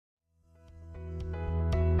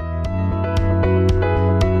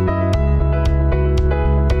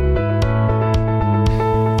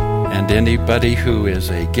And anybody who is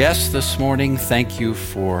a guest this morning, thank you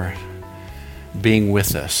for being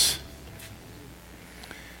with us.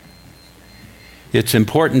 It's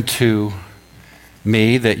important to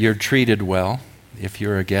me that you're treated well if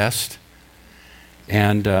you're a guest.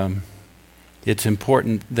 And it's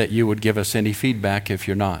important that you would give us any feedback if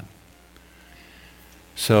you're not.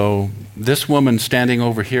 So this woman standing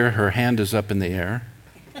over here, her hand is up in the air.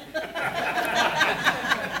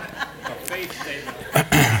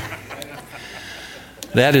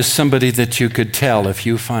 That is somebody that you could tell if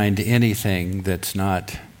you find anything that's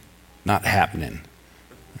not happening,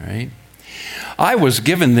 right? I was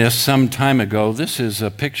given this some time ago. This is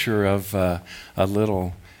a picture of a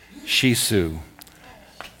little Shih Tzu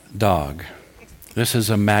dog. This is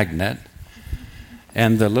a magnet.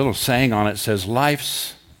 And the little saying on it says,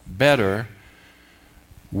 "Life's better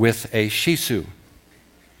with a Shih Tzu."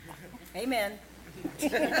 Amen.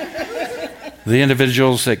 The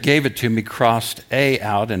individuals that gave it to me crossed A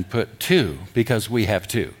out and put 2 because we have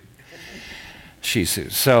 2 Shih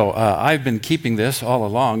Tzus. So I've been keeping this all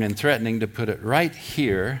along and threatening to put it right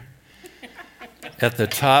here at the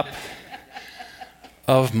top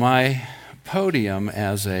of my podium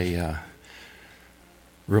as a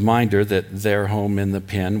reminder that they're home in the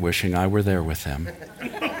pen, wishing I were there with them.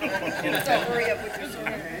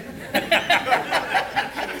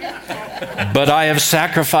 But I have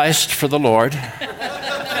sacrificed for the Lord.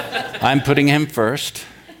 I'm putting him first.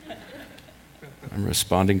 I'm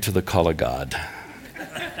responding to the call of God.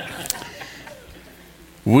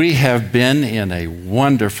 We have been in a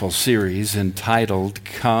wonderful series entitled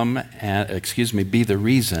Be the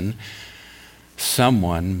Reason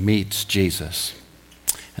Someone Meets Jesus.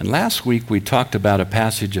 And last week we talked about a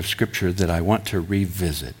passage of Scripture that I want to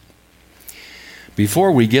revisit.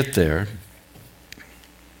 Before we get there,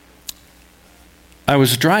 I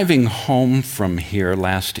was driving home from here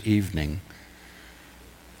last evening,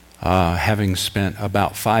 having spent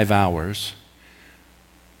about 5 hours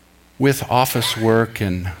with office work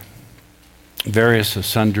and various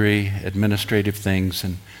sundry administrative things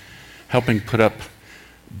and helping put up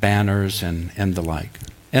banners and the like.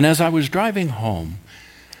 And as I was driving home,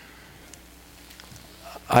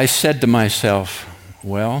 I said to myself,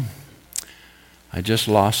 well, I just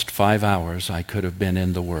lost 5 hours I could have been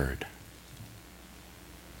in the Word.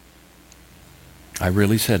 I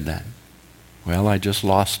really said that. Well, I just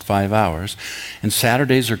lost 5 hours. And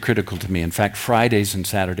Saturdays are critical to me. In fact, Fridays and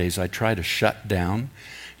Saturdays, I try to shut down,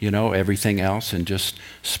 everything else and just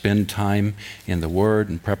spend time in the Word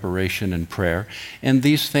and preparation and prayer. And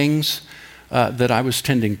these things that I was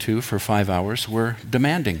tending to for 5 hours were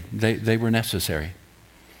demanding. They were necessary.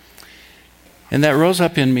 And that rose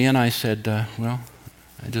up in me, and I said, I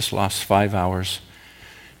just lost 5 hours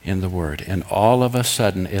in the Word. And all of a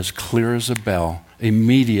sudden, as clear as a bell,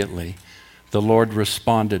 immediately, the Lord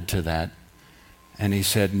responded to that. And he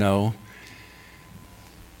said, no,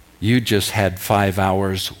 you just had 5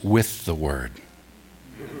 hours with the Word.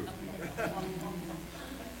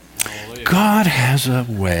 God has a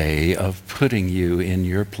way of putting you in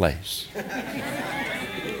your place.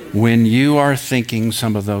 When you are thinking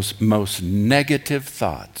some of those most negative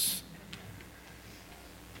thoughts,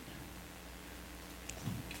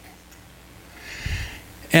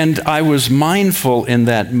 and I was mindful in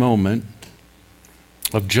that moment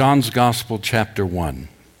of John's Gospel, chapter 1,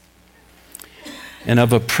 and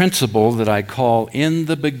of a principle that I call in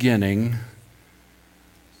the beginning,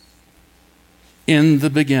 and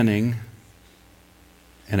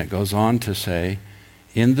it goes on to say,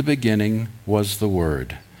 in the beginning was the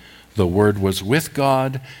Word. The Word was with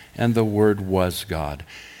God, and the Word was God.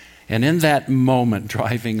 And in that moment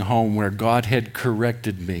driving home where God had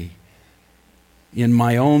corrected me in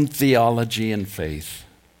my own theology and faith,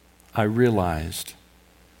 I realized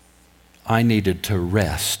I needed to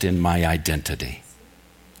rest in my identity.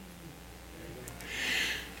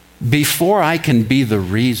 Before I can be the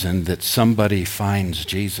reason that somebody finds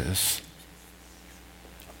Jesus,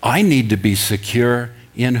 I need to be secure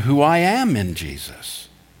in who I am in Jesus.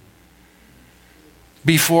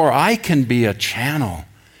 Before I can be a channel,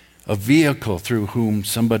 a vehicle through whom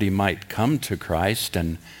somebody might come to Christ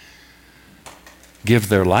and give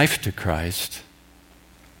their life to Christ,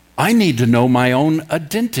 I need to know my own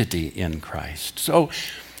identity in Christ. So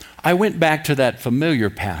I went back to that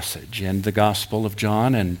familiar passage in the Gospel of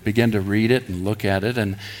John and began to read it and look at it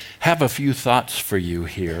and have a few thoughts for you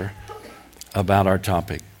here about our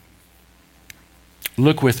topic.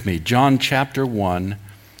 Look with me, John chapter 1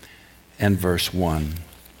 and verse 1.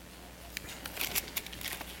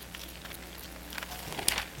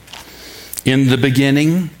 In the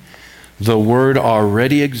beginning, the Word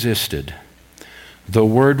already existed. The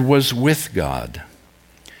Word was with God,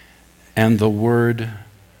 and the Word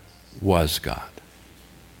was God.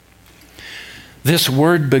 This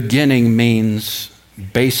word beginning means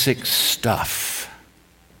basic stuff.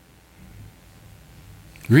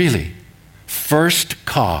 Really, first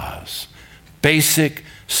cause, basic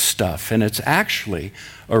stuff. And it's actually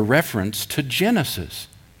a reference to Genesis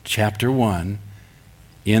chapter 1,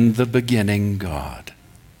 in the beginning, God.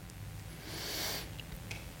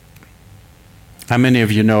 How many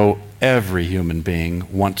of you know every human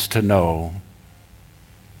being wants to know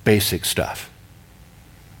basic stuff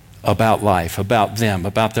about life, about them,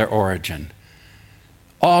 about their origin?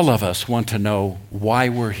 All of us want to know why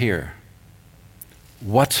we're here.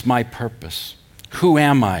 What's my purpose? Who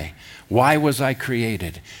am I? Why was I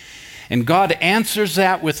created? And God answers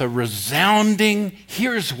that with a resounding,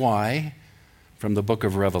 here's why, from the book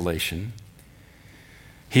of Revelation.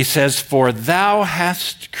 He says, "For thou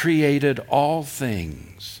hast created all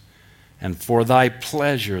things, and for thy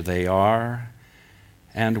pleasure they are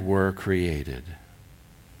and were created."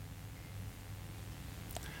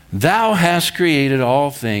 Thou hast created all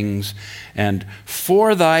things, and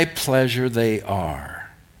for thy pleasure they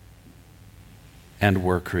are and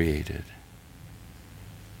were created.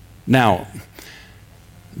 Now,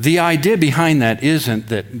 the idea behind that isn't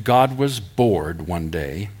that God was bored one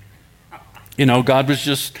day. You know, God was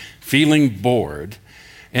just feeling bored,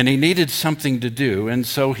 and he needed something to do, and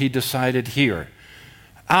so he decided, here,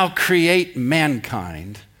 I'll create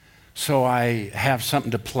mankind so I have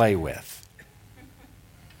something to play with.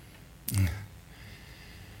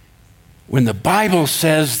 When the Bible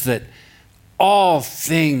says that all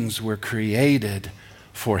things were created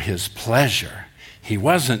for his pleasure, he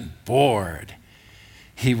wasn't bored.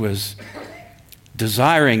 He was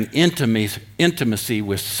desiring intimacy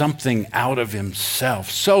with something out of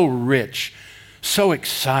himself, so rich, so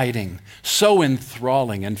exciting, so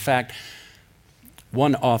enthralling. In fact,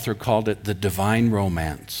 one author called it the divine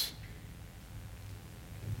romance.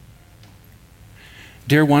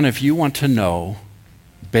 Dear one, if you want to know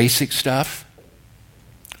basic stuff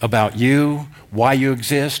about you, why you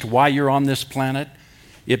exist, why you're on this planet,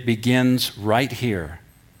 it begins right here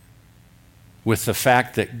with the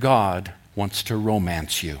fact that God wants to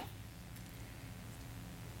romance you.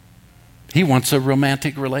 He wants a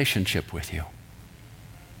romantic relationship with you.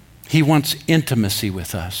 He wants intimacy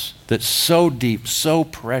with us that's so deep, so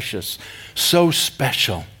precious, so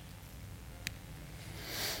special.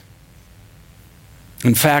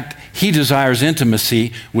 In fact, he desires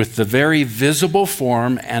intimacy with the very visible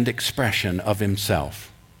form and expression of himself.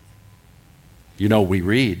 You know, we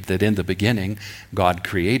read that in the beginning, God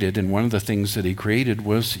created, and one of the things that he created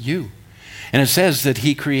was you. And it says that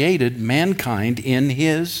he created mankind in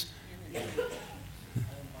his.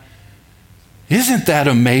 Isn't that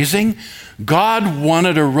amazing? God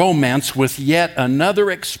wanted a romance with yet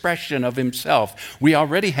another expression of himself. We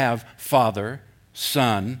already have Father,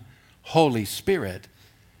 Son, Holy Spirit.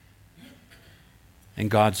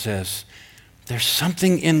 And God says, there's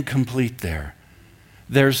something incomplete there.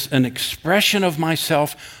 There's an expression of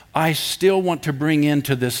myself I still want to bring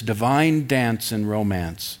into this divine dance and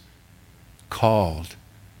romance called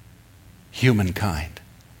humankind.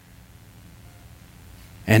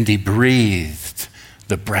 And he breathed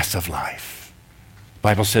the breath of life. The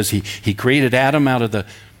Bible says he created Adam out of the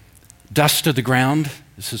dust of the ground.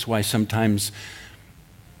 This is why sometimes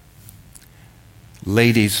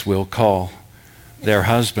ladies will call their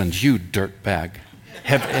husbands, "You dirtbag."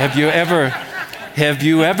 Have you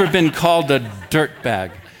ever been called a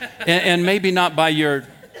dirtbag? And maybe not by your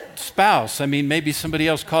spouse. I mean, maybe somebody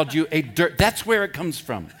else called you a dirt. That's where it comes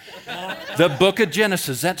from. The book of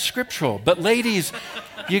Genesis, that's scriptural. But ladies,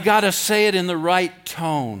 you got to say it in the right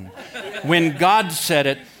tone. When God said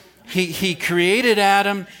it, he created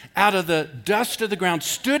Adam out of the dust of the ground,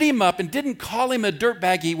 stood him up, and didn't call him a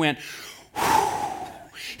dirtbag. He went, whew.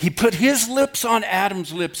 He put his lips on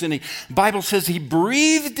Adam's lips, and the Bible says he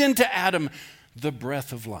breathed into Adam the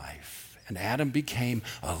breath of life. And Adam became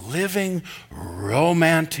a living,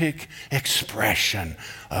 romantic expression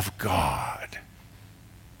of God.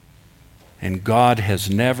 And God has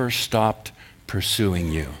never stopped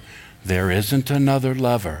pursuing you. There isn't another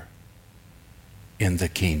lover in the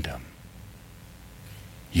kingdom.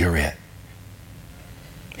 You're it.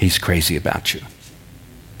 He's crazy about you.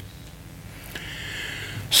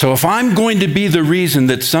 So if I'm going to be the reason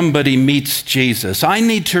that somebody meets Jesus, I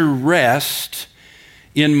need to rest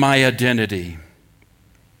in my identity.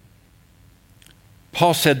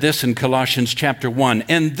 Paul said this in Colossians chapter 1,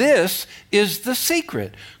 and this is the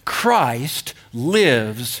secret. Christ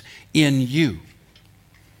lives in you.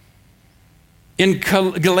 In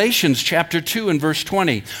Galatians chapter 2 and verse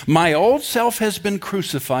 20, my old self has been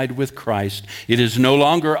crucified with Christ. It is no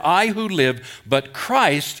longer I who live, but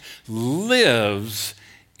Christ lives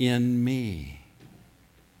in me.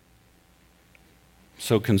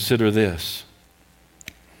 So consider this.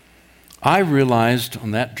 I realized on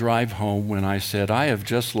that drive home when I said, I have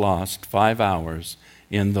just lost 5 hours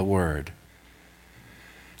in the Word,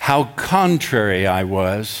 how contrary I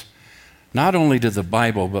was, not only to the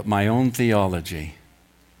Bible, but my own theology.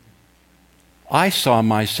 I saw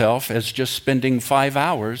myself as just spending 5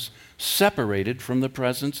 hours separated from the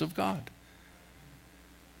presence of God.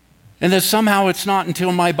 And that somehow it's not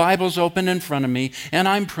until my Bible's open in front of me and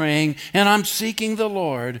I'm praying and I'm seeking the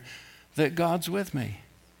Lord that God's with me.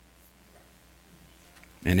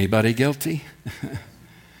 Anybody guilty?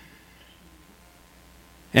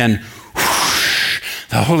 And whoosh,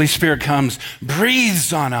 the Holy Spirit comes,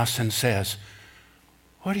 breathes on us and says,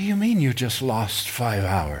 what do you mean you just lost 5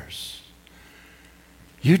 hours?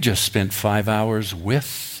 You just spent 5 hours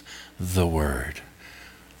with the Word.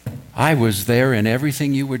 I was there in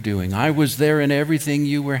everything you were doing. I was there in everything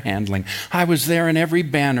you were handling. I was there in every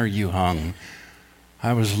banner you hung.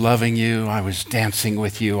 I was loving you. I was dancing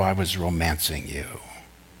with you. I was romancing you.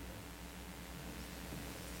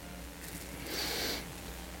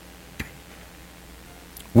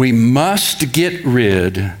 We must get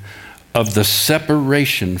rid of the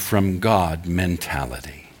separation from God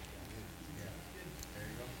mentality.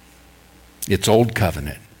 It's old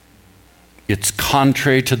covenant. It's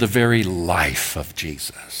contrary to the very life of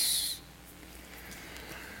Jesus.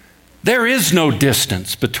 There is no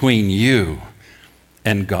distance between you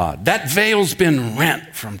and God. That veil's been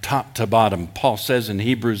rent from top to bottom. Paul says in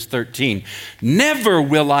Hebrews 13, never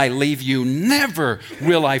will I leave you, never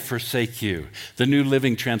will I forsake you. The New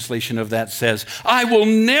Living Translation of that says, I will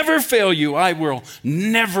never fail you, I will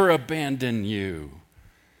never abandon you.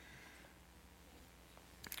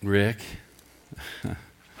 Rick?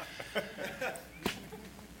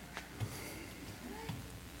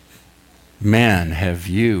 Man, have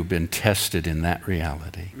you been tested in that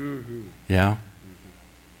reality? Mm-hmm. Yeah?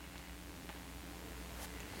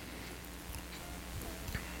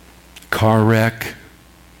 Car wreck,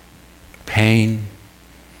 pain,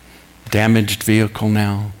 damaged vehicle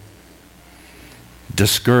now,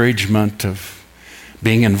 discouragement of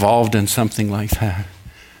being involved in something like that.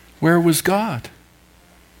 Where was God?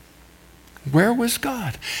 Where was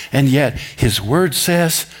God? And yet His Word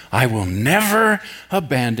says, I will never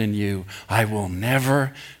abandon you. I will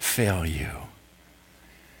never fail you.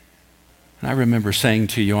 And I remember saying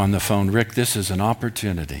to you on the phone, Rick, this is an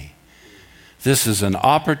opportunity. This is an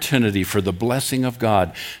opportunity for the blessing of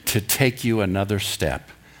God to take you another step,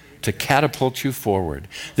 to catapult you forward.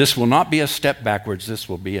 This will not be a step backwards. This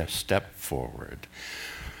will be a step forward.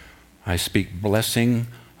 I speak blessing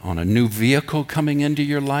on a new vehicle coming into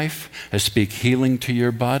your life. I speak healing to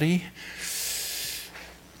your body.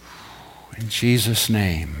 In Jesus'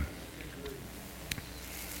 name.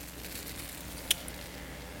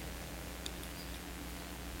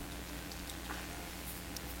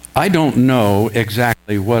 I don't know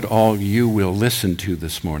exactly what all you will listen to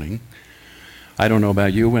this morning. I don't know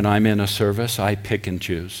about you. When I'm in a service, I pick and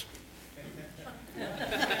choose.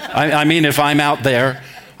 I mean, if I'm out there,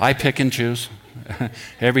 I pick and choose.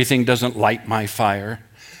 Everything doesn't light my fire,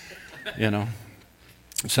 you know.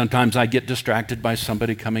 Sometimes I get distracted by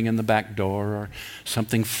somebody coming in the back door or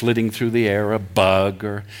something flitting through the air, a bug,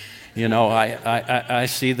 or, you know, I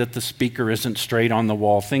see that the speaker isn't straight on the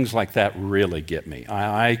wall. Things like that really get me.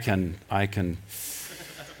 I can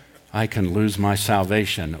lose my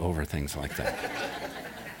salvation over things like that.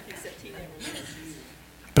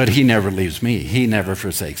 But He never leaves me. He never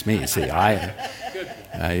forsakes me. See,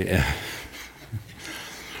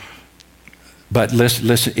 But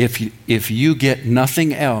listen, if you get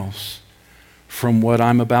nothing else from what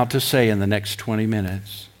I'm about to say in the next 20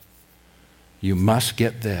 minutes, you must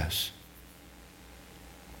get this.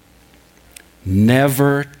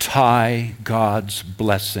 Never tie God's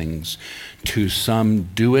blessings to some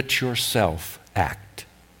do-it-yourself act.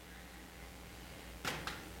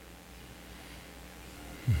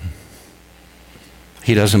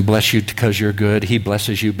 He doesn't bless you because you're good. He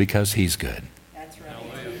blesses you because He's good.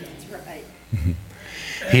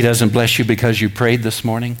 He doesn't bless you because you prayed this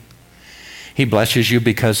morning. He blesses you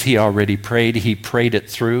because He already prayed. He prayed it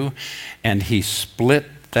through, and He split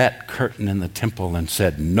that curtain in the temple and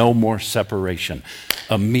said, no more separation.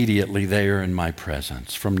 Immediately they are in my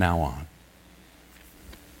presence from now on.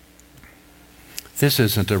 This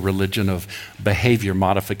isn't a religion of behavior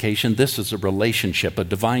modification. This is a relationship, a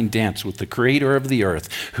divine dance with the Creator of the earth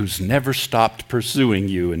who's never stopped pursuing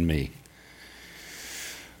you and me.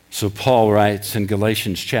 So Paul writes in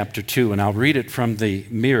Galatians chapter 2, and I'll read it from the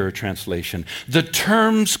Mirror translation. The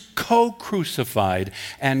terms co-crucified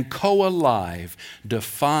and co-alive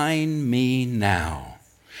define me now.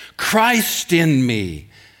 Christ in me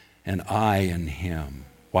and I in him.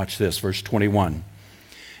 Watch this, verse 21.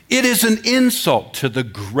 It is an insult to the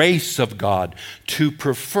grace of God to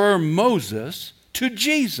prefer Moses to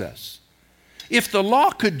Jesus. If the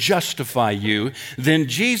law could justify you, then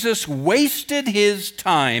Jesus wasted his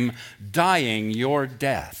time dying your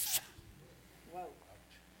death.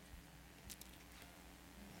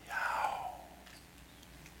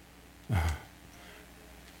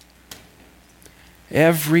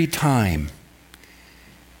 Every time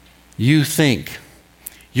you think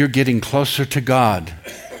you're getting closer to God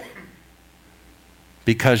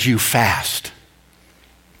because you fast,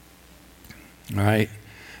 all right?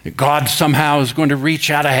 God somehow is going to reach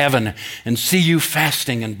out of heaven and see you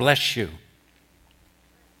fasting and bless you.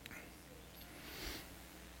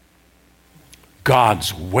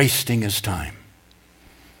 God's wasting his time.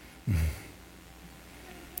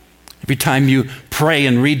 Every time you pray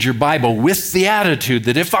and read your Bible with the attitude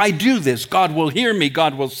that if I do this, God will hear me,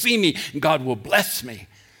 God will see me, and God will bless me,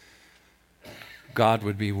 God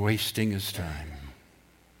would be wasting his time.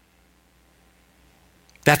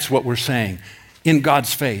 That's what we're saying. In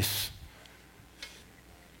God's face.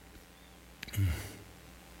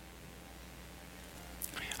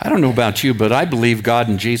 I don't know about you, but I believe God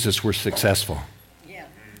and Jesus were successful. Yeah,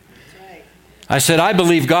 that's right. I said, I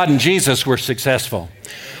believe God and Jesus were successful.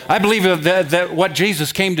 I believe that what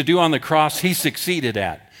Jesus came to do on the cross, he succeeded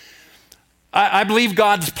at. I believe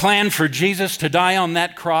God's plan for Jesus to die on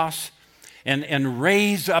that cross and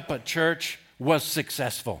raise up a church was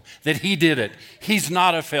successful, that he did it. He's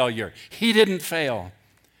not a failure. He didn't fail.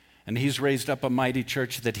 And he's raised up a mighty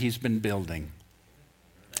church that he's been building.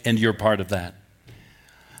 And you're part of that.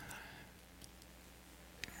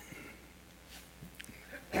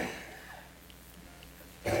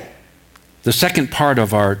 The second part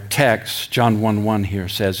of our text, John 1:1 here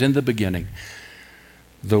says, in the beginning,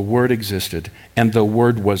 the Word existed, and the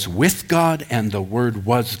Word was with God, and the Word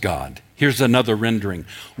was God. Here's another rendering.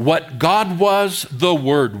 What God was, the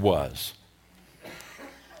Word was.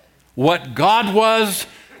 What God was,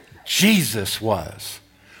 Jesus was.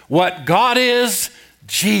 What God is,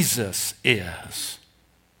 Jesus is.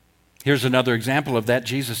 Here's another example of that.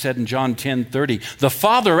 Jesus said in John 10:30, the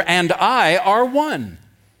Father and I are one.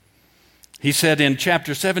 He said in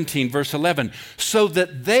chapter 17, verse 11, so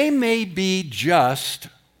that they may be just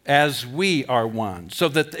as we are one.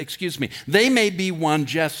 They may be one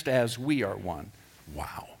just as we are one.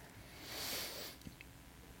 Wow.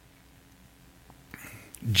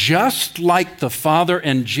 Just like the Father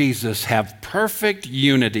and Jesus have perfect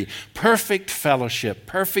unity, perfect fellowship,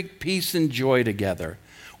 perfect peace and joy together,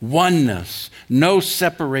 oneness, no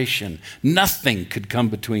separation, nothing could come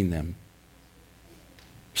between them.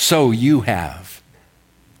 So you have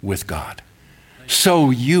with God. So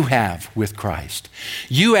you have with Christ.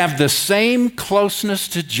 You have the same closeness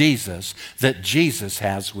to Jesus that Jesus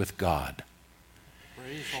has with God.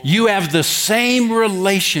 You have the same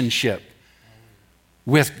relationship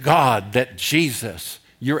with God that Jesus,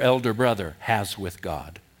 your elder brother, has with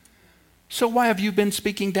God. So why have you been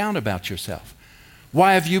speaking down about yourself?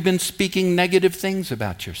 Why have you been speaking negative things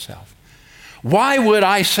about yourself? Why would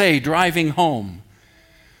I say driving home,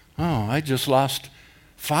 oh, I just lost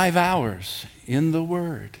 5 hours in the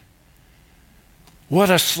Word.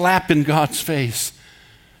 What a slap in God's face.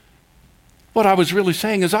 What I was really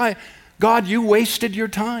saying is, God, you wasted your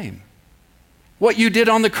time. What you did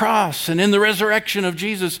on the cross and in the resurrection of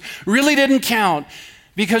Jesus really didn't count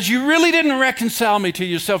because you really didn't reconcile me to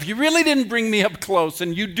yourself. You really didn't bring me up close,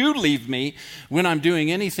 and you do leave me when I'm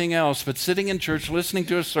doing anything else but sitting in church listening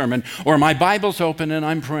to a sermon, or my Bible's open and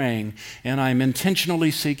I'm praying and I'm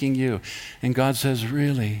intentionally seeking you. And God says,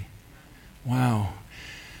 really? Wow,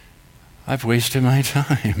 I've wasted my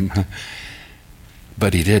time.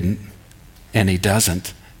 But he didn't, and he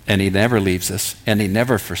doesn't, and he never leaves us, and he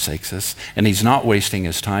never forsakes us, and he's not wasting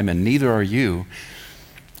his time, and neither are you.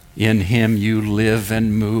 In him you live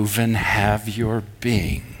and move and have your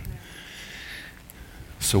being.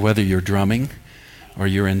 So whether you're drumming, or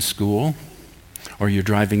you're in school, or you're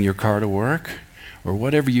driving your car to work, or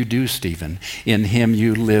whatever you do, Stephen, in him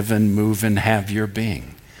you live and move and have your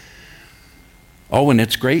being. Oh, and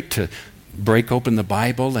it's great to break open the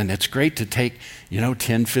Bible, and it's great to take,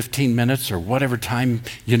 10, 15 minutes or whatever time,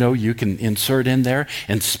 you can insert in there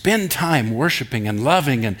and spend time worshiping and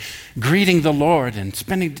loving and greeting the Lord and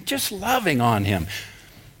just loving on him.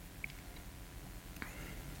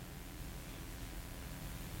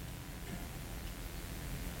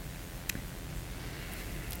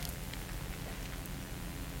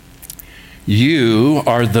 You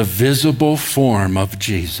are the visible form of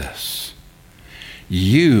Jesus.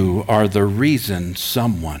 You are the reason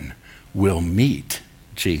someone will meet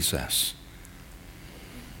Jesus.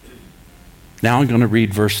 Now I'm going to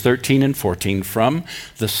read verse 13 and 14 from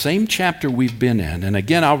the same chapter we've been in. And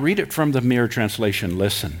again, I'll read it from the Mirror Translation.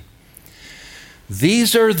 Listen.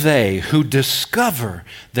 These are they who discover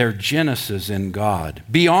their genesis in God,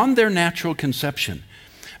 beyond their natural conception.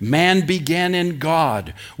 Man began in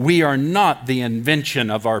God. We are not the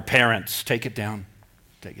invention of our parents. Take it down.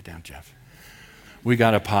 Take it down, Jeff. We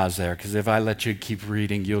got to pause there, because if I let you keep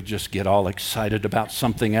reading, you'll just get all excited about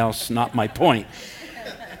something else, not my point.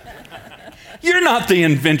 You're not the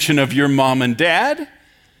invention of your mom and dad.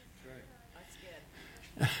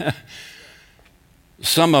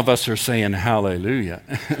 Some of us are saying hallelujah.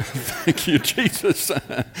 Thank you, Jesus.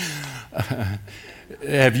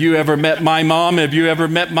 Have you ever met my mom? Have you ever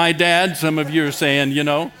met my dad? Some of you are saying, you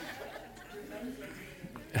know.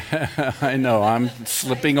 I know, I'm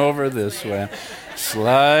slipping over this way,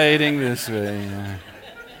 sliding this way.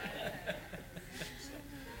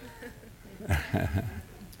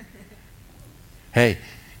 Hey,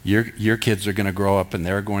 your kids are going to grow up, and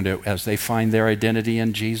they're going to, as they find their identity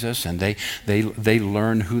in Jesus, and they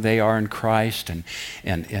learn who they are in Christ,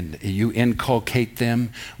 and you inculcate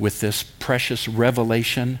them with this precious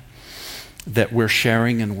revelation that we're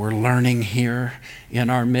sharing and we're learning here in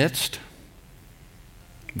our midst.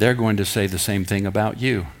 They're going to say the same thing about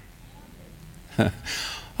you.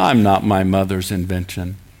 I'm not my mother's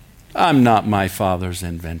invention. I'm not my father's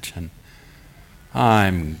invention.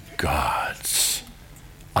 I'm God's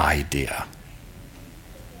idea.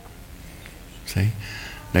 See?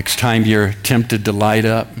 Next time you're tempted to light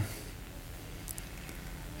up,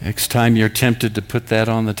 next time you're tempted to put that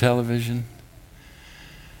on the television,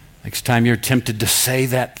 next time you're tempted to say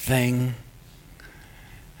that thing,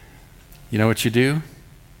 you know what you do?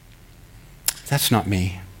 That's not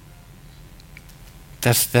me.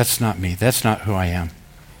 That's not me. That's not who I am.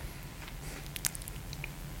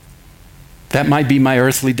 That might be my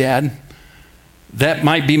earthly dad. That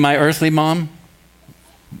might be my earthly mom,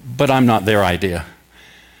 but I'm not their idea.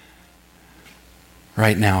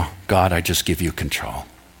 Right now, God, I just give you control.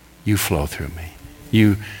 You flow through me.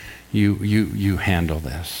 You handle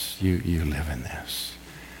this. You live in this.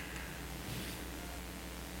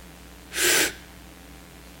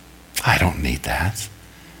 I don't need that.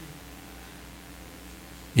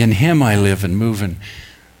 In Him I live and move, and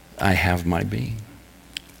I have my being.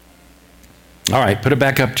 All right, put it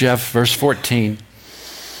back up, Jeff. Verse 14.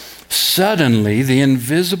 Suddenly, the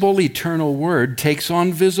invisible eternal Word takes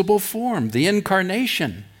on visible form, the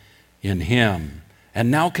incarnation in Him, and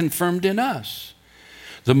now confirmed in us.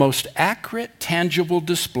 The most accurate, tangible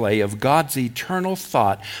display of God's eternal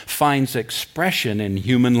thought finds expression in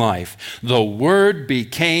human life. The Word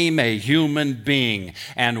became a human being,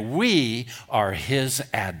 and we are His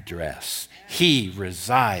address. He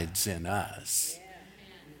resides in us.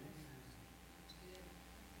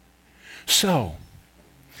 So,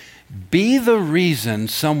 be the reason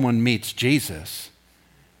someone meets Jesus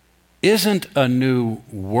isn't a new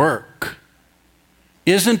work,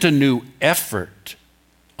 isn't a new effort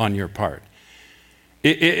on your part.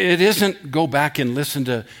 It isn't go back and listen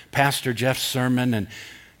to Pastor Jeff's sermon and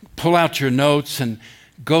pull out your notes and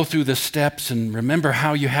go through the steps and remember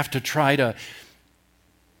how you have to try to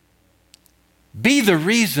be the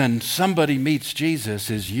reason somebody meets Jesus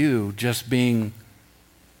is you just being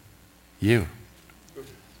you.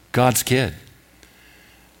 God's kid.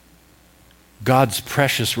 God's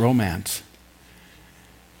precious romance.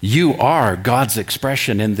 You are God's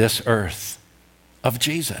expression in this earth of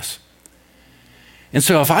Jesus. And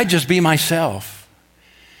so if I just be myself,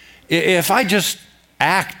 if I just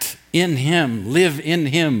act in Him, live in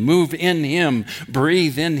Him, move in Him,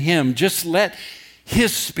 breathe in Him, just let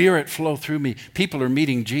His Spirit flow through me, people are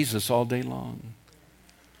meeting Jesus all day long.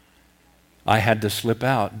 I had to slip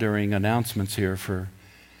out during announcements here for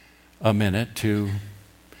a minute to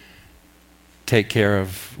take care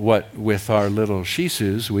of what with our little Shih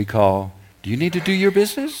Tzus we call, do you need to do your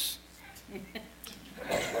business?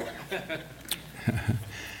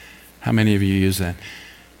 How many of you use that?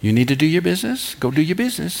 You need to do your business? Go do your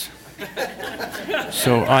business.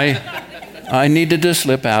 So I needed to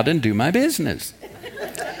slip out and do my business.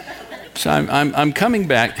 So I'm coming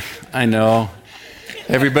back. I know.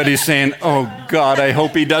 Everybody's saying, oh God, I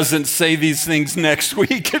hope he doesn't say these things next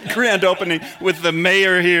week at grand opening with the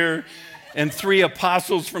mayor here and 3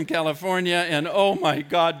 apostles from California, and oh my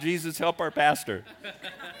God, Jesus, help our pastor.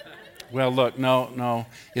 Well, look, no,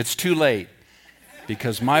 it's too late.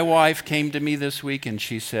 Because my wife came to me this week and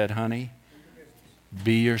she said, honey,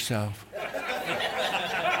 Be yourself.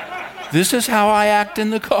 This is how I act in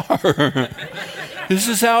the car. This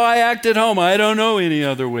is how I act at home. I don't know any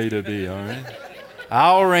other way to be, all right?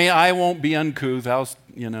 I won't be uncouth. That's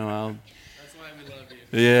why we love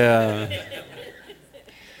you. Yeah.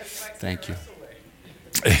 Thank you.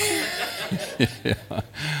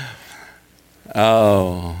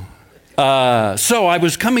 So I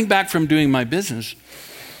was coming back from doing my business,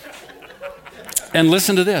 and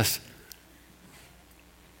listen to this.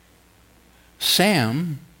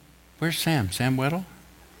 Sam, where's Sam? Sam Weddle?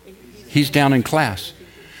 He's down in class.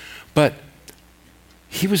 But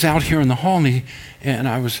he was out here in the hall, and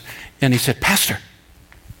he said, Pastor.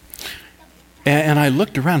 And I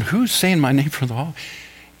looked around, who's saying my name from the hall?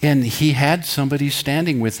 And he had somebody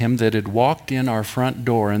standing with him that had walked in our front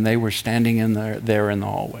door, and they were standing there in the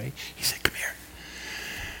hallway. He said, come here.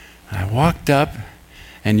 I walked up,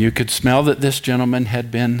 and you could smell that this gentleman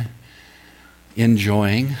had been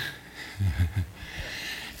enjoying.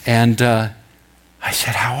 And I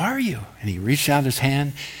said, how are you? And he reached out his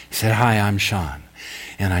hand. He said, hi, I'm Sean.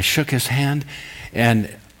 And I shook his hand,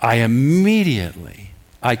 and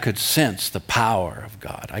I could sense the power of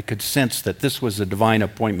God. I could sense that this was a divine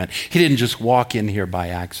appointment. He didn't just walk in here by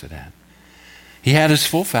accident. He had his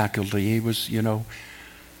full faculty. He was,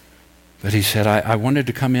 but he said, I wanted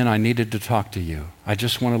to come in. I needed to talk to you. I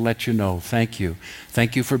just want to let you know. Thank you.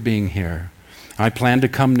 Thank you for being here. I plan to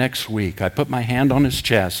come next week. I put my hand on his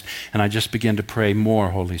chest, and I just began to pray more,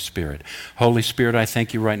 Holy Spirit. Holy Spirit, I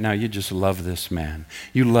thank you right now. You just love this man.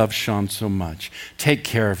 You love Sean so much. Take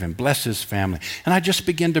care of him. Bless his family. And I just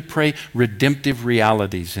began to pray redemptive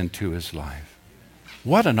realities into his life.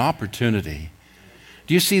 What an opportunity.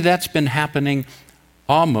 Do you see that's been happening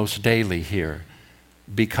almost daily here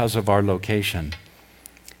because of our location?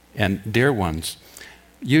 And dear ones,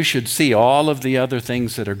 you should see all of the other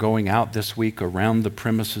things that are going out this week around the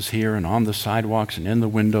premises here and on the sidewalks and in the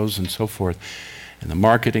windows and so forth, and the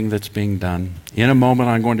marketing that's being done. In a moment,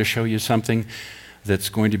 I'm going to show you something that's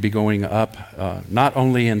going to be going up, not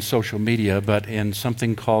only in social media, but in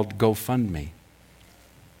something called GoFundMe.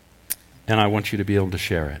 And I want you to be able to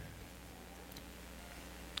share it.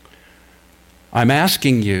 I'm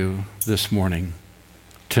asking you this morning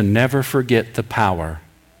to never forget the power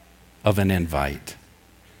of an invite.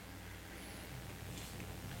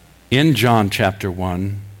 In John chapter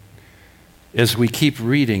 1, as we keep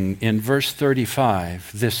reading, in verse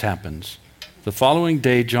 35, this happens. The following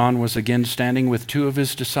day, John was again standing with two of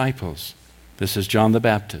his disciples. This is John the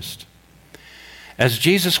Baptist. As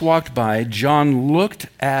Jesus walked by, John looked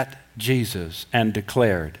at Jesus and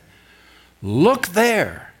declared, "Look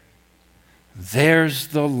there! There's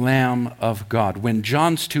the Lamb of God." When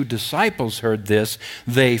John's two disciples heard this,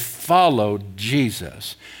 they followed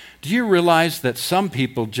Jesus. Do you realize that some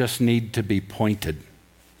people just need to be pointed?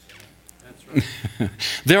 That's right.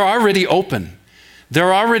 They're already open.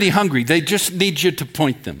 They're already hungry. They just need you to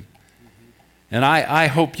point them. And I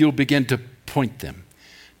hope you'll begin to point them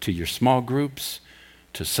to your small groups,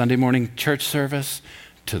 to Sunday morning church service,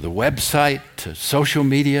 to the website, to social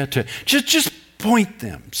media, to just point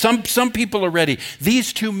them. Some people are ready.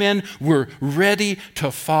 These two men were ready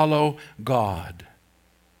to follow God.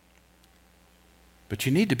 But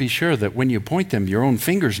you need to be sure that when you point them, your own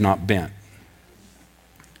finger's not bent.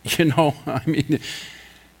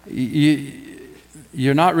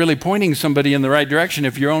 You're not really pointing somebody in the right direction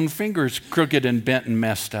if your own finger's crooked and bent and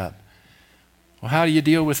messed up. Well, how do you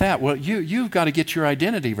deal with that? Well, you've got to get your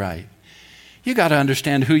identity right. You got to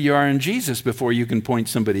understand who you are in Jesus before you can point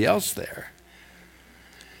somebody else there.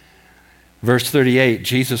 Verse 38,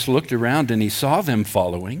 Jesus looked around and he saw them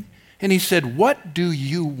following, and he said, "What do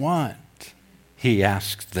you want?" He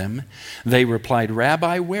asked them. They replied,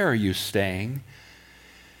 "Rabbi, where are you staying?"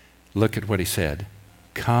 Look at what he said.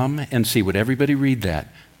 Come and see. Would everybody read that?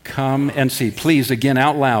 Come and see. Please, again,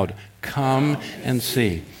 out loud. Come and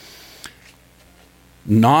see.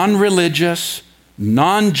 Non-religious,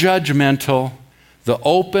 non-judgmental, the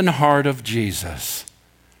open heart of Jesus.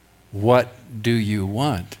 What do you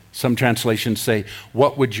want? Some translations say,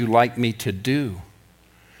 what would you like me to do?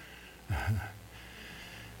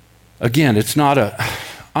 Again, it's not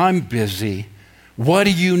I'm busy. What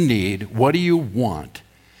do you need? What do you want?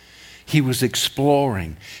 He was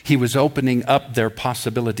exploring. He was opening up their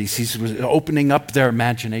possibilities. He was opening up their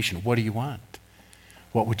imagination. What do you want?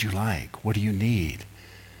 What would you like? What do you need?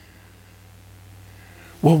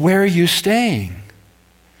 Well, where are you staying?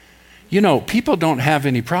 People don't have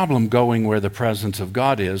any problem going where the presence of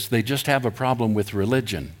God is. They just have a problem with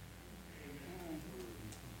religion.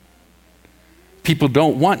 People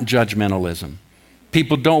don't want judgmentalism.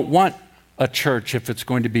 People don't want a church if it's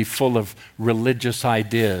going to be full of religious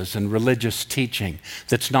ideas and religious teaching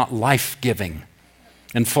that's not life-giving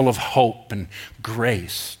and full of hope and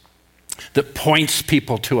grace, that points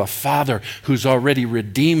people to a Father who's already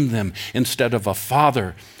redeemed them instead of a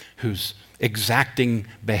Father who's exacting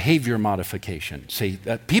behavior modification. See,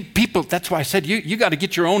 people, that's why I said you got to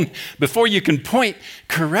get your own, before you can point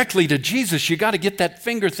correctly to Jesus, you got to get that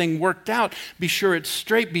finger thing worked out. Be sure it's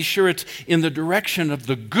straight, be sure it's in the direction of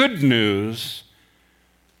the good news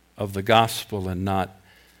of the gospel and not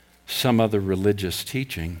some other religious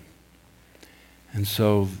teaching. And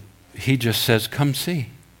so he just says, come see.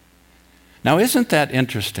 Now, isn't that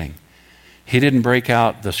interesting? He didn't break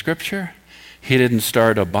out the scripture. He didn't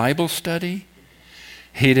start a Bible study.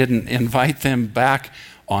 He didn't invite them back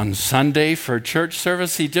on Sunday for church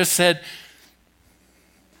service. He just said,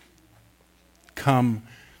 come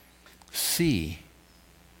see,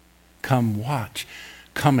 come watch,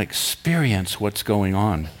 come experience what's going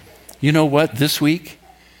on. You know what? This week,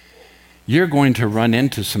 you're going to run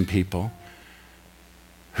into some people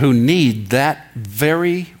who need that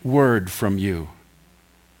very word from you.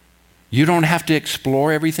 You don't have to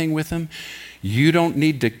explore everything with them. You don't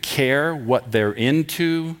need to care what they're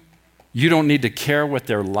into. You don't need to care what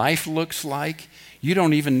their life looks like. You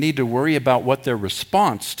don't even need to worry about what their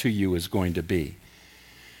response to you is going to be.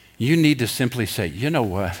 You need to simply say, you know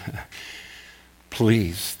what?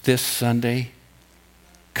 Please, this Sunday,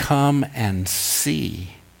 come and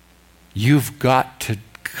see. You've got to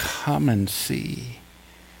come and see.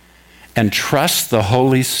 And trust the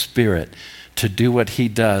Holy Spirit to do what he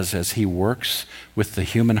does as he works with the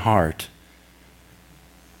human heart,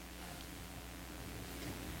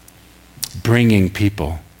 bringing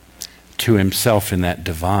people to himself in that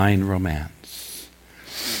divine romance.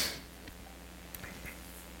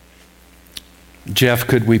 Jeff,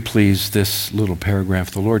 could we please, this little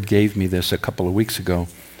paragraph, the Lord gave me this a couple of weeks ago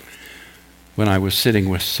when I was sitting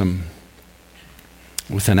with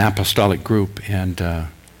an apostolic group, and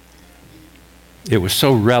it was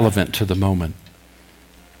so relevant to the moment.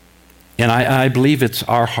 And I believe it's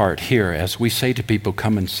our heart here as we say to people,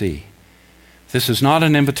 come and see. This is not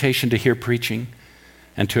an invitation to hear preaching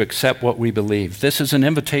and to accept what we believe. This is an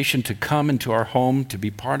invitation to come into our home, to be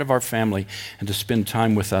part of our family, and to spend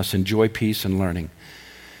time with us, enjoy peace and learning.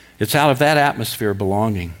 It's out of that atmosphere of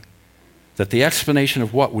belonging that the explanation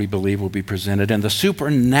of what we believe will be presented, and the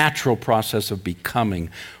supernatural process of becoming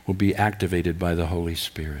will be activated by the Holy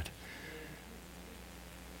Spirit.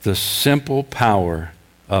 The simple power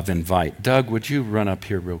of invite. Doug, would you run up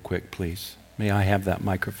here real quick, please? May I have that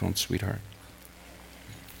microphone, sweetheart?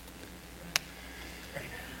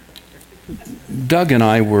 Doug and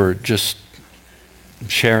I were just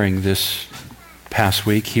sharing this past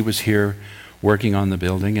week. He was here working on the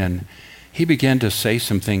building, and he began to say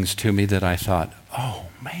some things to me that I thought, oh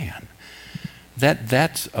man,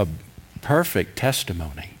 that's a perfect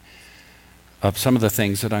testimony of some of the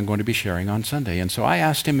things that I'm going to be sharing on Sunday. And so I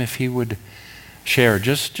asked him if he would share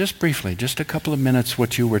just briefly, just a couple of minutes,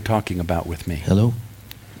 what you were talking about with me. Hello?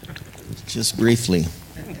 Just briefly.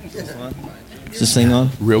 Is this thing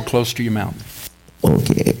on? Real close to your mouth.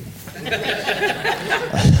 Okay.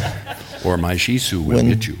 Or my Shih Tzu will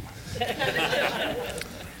get you.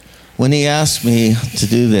 When he asked me to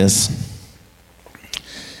do this,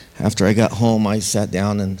 after I got home, I sat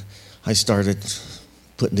down and I started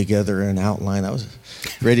putting together an outline. I was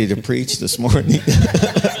ready to preach this morning.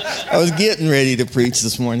 I was getting ready to preach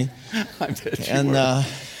this morning. I bet you and were.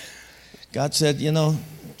 God said, he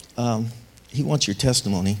wants your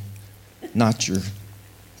testimony, not your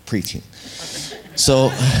preaching.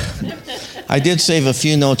 So I did save a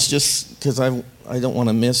few notes just because I don't want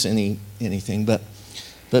to miss anything. But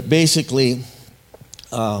basically,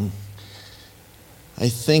 I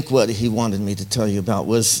think what he wanted me to tell you about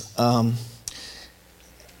was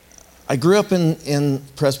I grew up in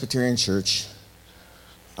Presbyterian church.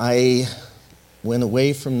 I went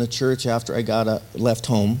away from the church after I left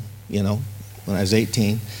home, when I was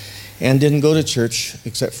 18, and didn't go to church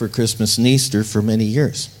except for Christmas and Easter for many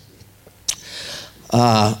years.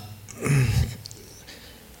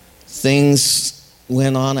 Things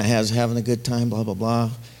went on. I was having a good time, blah, blah, blah.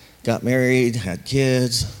 Got married, had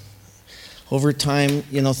kids. Over time,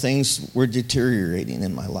 things were deteriorating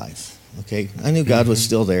in my life, okay? I knew God was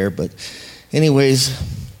still there, but anyways,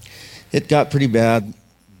 it got pretty bad.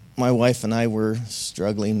 My wife and I were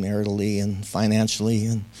struggling maritally and financially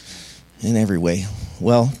and in every way.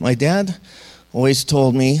 Well, my dad always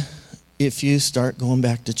told me, if you start going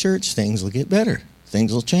back to church, things will get better.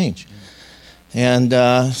 Things will change. And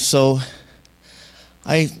so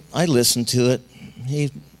I listened to it.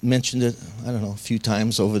 He mentioned it, I don't know, a few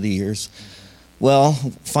times over the years. Well,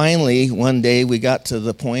 finally, one day we got to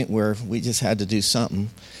the point where we just had to do something.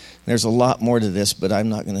 There's a lot more to this, but I'm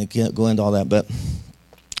not going to go into all that. But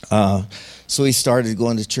so we started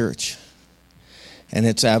going to church. And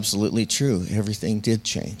it's absolutely true. Everything did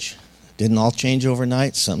change. Didn't all change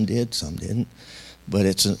overnight. Some did, some didn't. But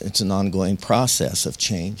it's an ongoing process of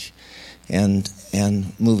change and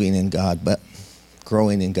moving in God, but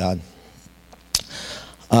growing in God.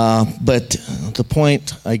 But the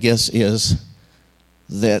point, I guess, is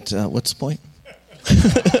that, what's the point?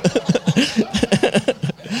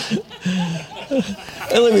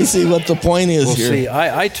 Let me see what the point is well, here. See,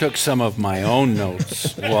 I took some of my own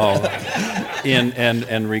notes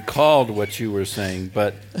and recalled what you were saying,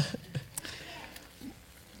 but...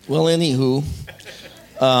 Well, anywho,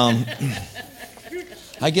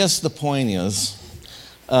 I guess the point is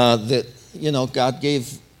that, God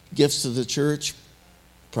gave gifts to the church,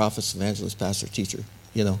 prophets, evangelists, pastor, teacher,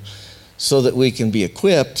 so that we can be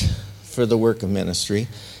equipped for the work of ministry.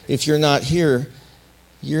 If you're not here,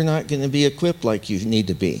 you're not going to be equipped like you need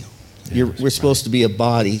to be. We're supposed to be a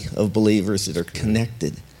body of believers that are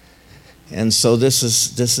connected. And so this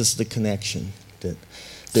is the connection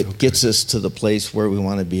that gets us to the place where we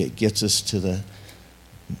want to be. It gets us to the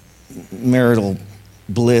marital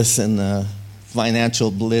bliss and the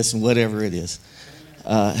financial bliss and whatever it is.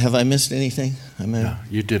 Have I missed anything? No,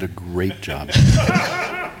 you did a great job.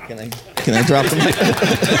 Can I drop the mic?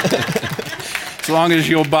 As long as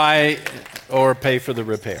you'll buy or pay for the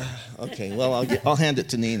repair. Okay, well, I'll hand it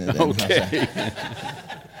to Nina then. Okay.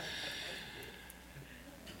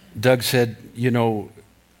 Doug said,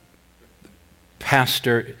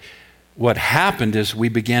 Pastor, what happened is we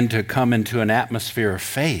began to come into an atmosphere of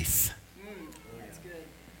faith. That's good.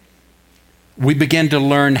 We began to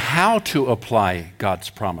learn how to apply God's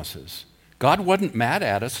promises. God wasn't mad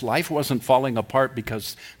at us. Life wasn't falling apart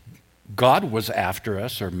because God was after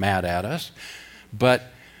us or mad at us. But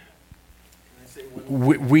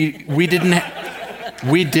we didn't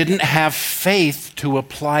have faith to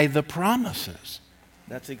apply the promises.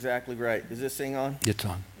 That's exactly right. Is this thing on? It's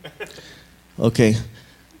on. Okay.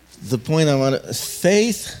 The point I want to...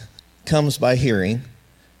 Faith comes by hearing,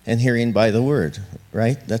 and hearing by the word,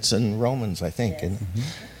 right? That's in Romans, I think. Yes.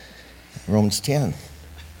 Romans 10.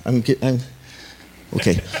 I'm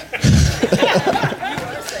okay.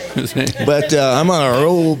 But I'm on a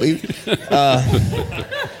roll, baby.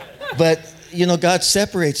 But, God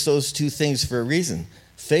separates those two things for a reason.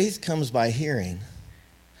 Faith comes by hearing,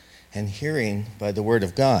 and hearing by the word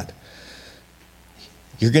of God.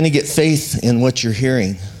 You're going to get faith in what you're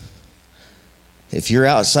hearing. If you're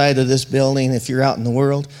outside of this building, if you're out in the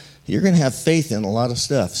world, you're going to have faith in a lot of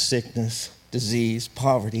stuff. Sickness, disease,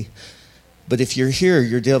 poverty. But if you're here,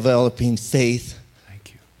 you're developing faith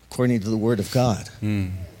according to the word of God.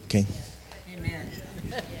 Okay? Amen.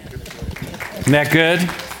 Isn't that good?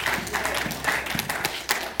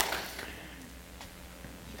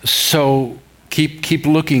 So keep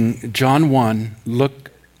looking. John 1,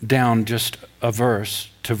 look down just a verse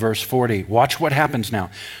to verse 40. Watch what happens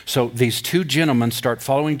now. So these two gentlemen start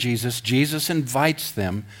following Jesus. Jesus invites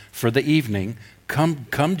them for the evening. Come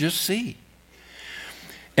just see.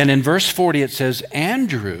 And in verse 40 it says,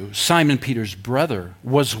 Andrew, Simon Peter's brother,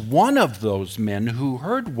 was one of those men who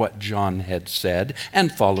heard what John had said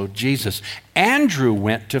and followed Jesus. Andrew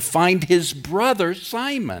went to find his brother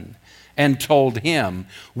Simon and told him,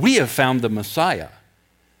 we have found the Messiah.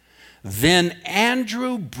 Then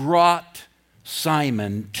Andrew brought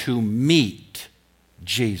Simon to meet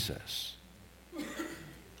Jesus.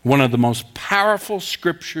 One of the most powerful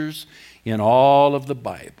scriptures in all of the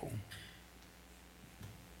Bible.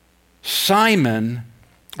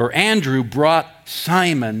 Andrew brought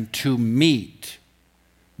Simon to meet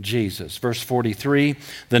Jesus. Verse 43,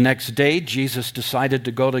 the next day Jesus decided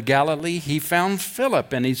to go to Galilee. He found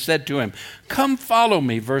Philip and he said to him, come follow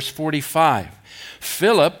me. Verse 45,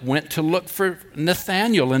 Philip went to look for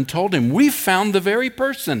Nathanael and told him, we found the very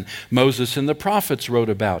person Moses and the prophets wrote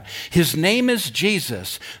about. His name is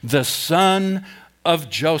Jesus, the son of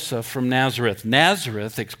Joseph from Nazareth.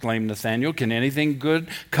 Nazareth, exclaimed Nathanael, can anything good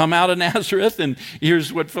come out of Nazareth? And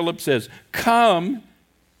here's what Philip says, come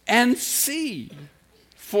and see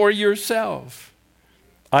for yourself.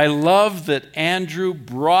 I love that Andrew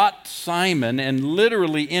brought Simon and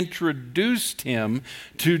literally introduced him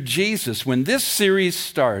to Jesus. When this series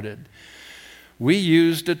started, we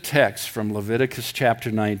used a text from Leviticus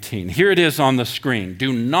chapter 19. Here it is on the screen.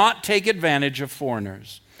 Do not take advantage of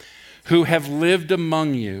foreigners who have lived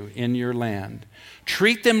among you in your land.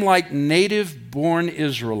 Treat them like native-born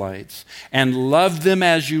Israelites and love them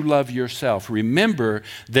as you love yourself. Remember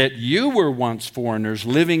that you were once foreigners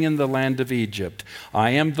living in the land of Egypt.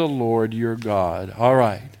 I am the Lord your God. All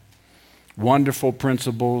right. Wonderful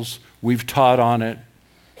principles. We've taught on it.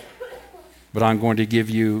 But I'm going to give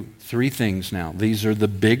you 3 things now. These are the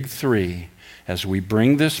big 3 as we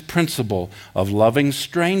bring this principle of loving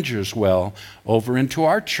strangers well over into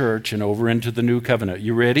our church and over into the new covenant.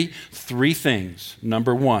 You ready? 3 things.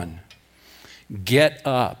 Number 1, get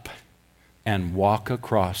up and walk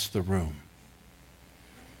across the room.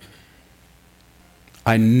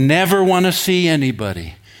 I never want to see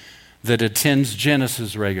anybody that attends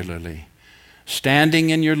Genesis regularly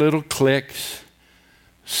standing in your little cliques,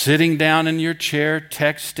 sitting down in your chair,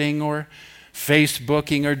 texting or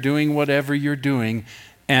Facebooking or doing whatever you're doing,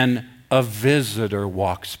 and a visitor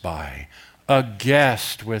walks by. A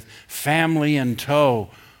guest with family in tow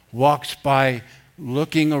walks by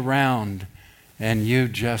looking around, and you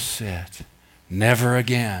just sit. Never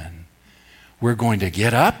again. We're going to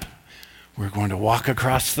get up. We're going to walk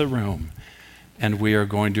across the room, and we are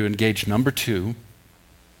going to engage. Number 2,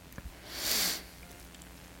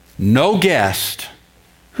 no guest.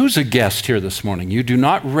 Who's a guest here this morning? You do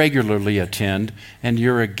not regularly attend, and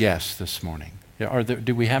you're a guest this morning.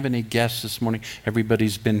 Do we have any guests this morning?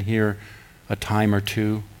 Everybody's been here a time or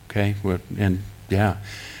 2, okay? And yeah.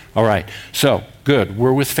 All right. So, good.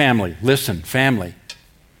 We're with family. Listen, family.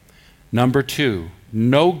 Number 2,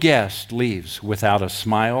 no guest leaves without a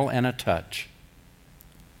smile and a touch.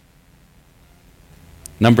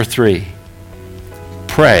 Number 3,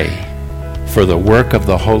 pray for the work of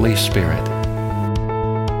the Holy Spirit.